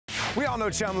We all know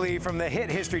Chumlee from the hit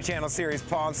History Channel series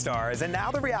Pawn Stars, and now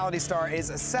the reality star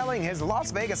is selling his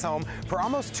Las Vegas home for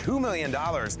almost $2 million.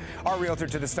 Our realtor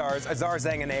to the stars, Zar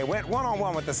Zanganeh, went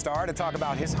one-on-one with the star to talk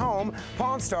about his home,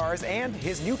 Pawn Stars, and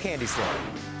his new candy store.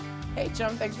 Hey,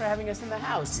 Chum, thanks for having us in the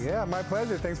house. Yeah, my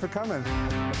pleasure. Thanks for coming.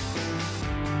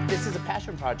 This is a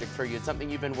passion project for you. It's something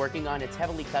you've been working on. It's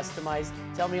heavily customized.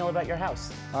 Tell me all about your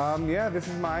house. Yeah, this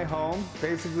is my home.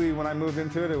 Basically, when I moved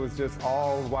into it, it was just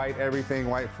all white everything,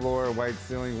 white floor, white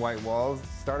ceiling, white walls.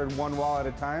 Started one wall at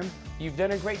a time. You've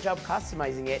done a great job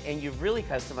customizing it, and you've really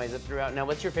customized it throughout. Now,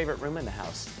 what's your favorite room in the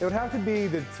house? It would have to be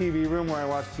the TV room where I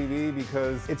watch TV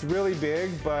because it's really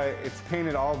big, but it's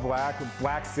painted all black, with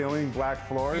black ceiling, black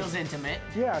floors. Feels intimate.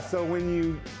 Yeah, so when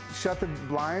you shut the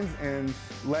blinds and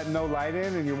let no light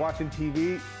in and you're watching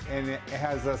TV and it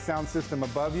has a sound system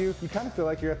above you, you kind of feel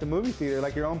like you're at the movie theater,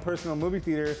 like your own personal movie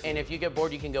theater. And if you get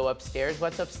bored, you can go upstairs.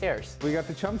 What's upstairs? We got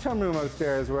the Chum Chum room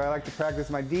upstairs where I like to practice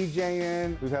my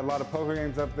DJing. We've had a lot of poker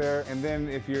games up there. And then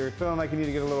if you're feeling like you need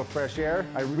to get a little fresh air,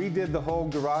 I redid the whole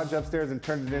garage upstairs and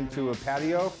turned it into a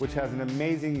patio, which has an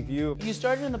amazing view. You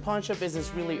started in the pawn shop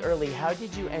business really early. How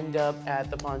did you end up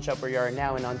at the pawn shop where you are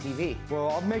now and on TV? Well,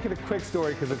 I'll make it a quick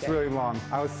story because it's really long.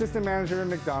 I was assistant manager at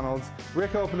McDonald's.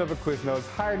 Rick opened up a Quiznos,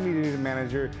 hired me to be the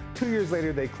manager. 2 years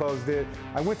later, they closed it.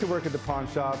 I went to work at the pawn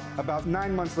shop. About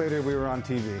 9 months later, we were on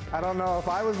TV. I don't know if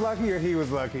I was lucky or he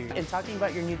was lucky. And talking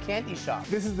about your new candy shop.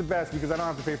 This is the best because I don't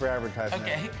have to pay for advertising.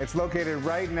 Okay. It's located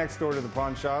right next door to the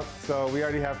pawn shop, so we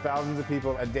already have thousands of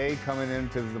people a day coming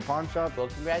into the pawn shop. Well,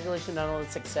 congratulations on all the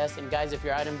success. And guys, if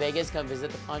you're out in Vegas, come visit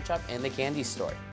the pawn shop and the candy store.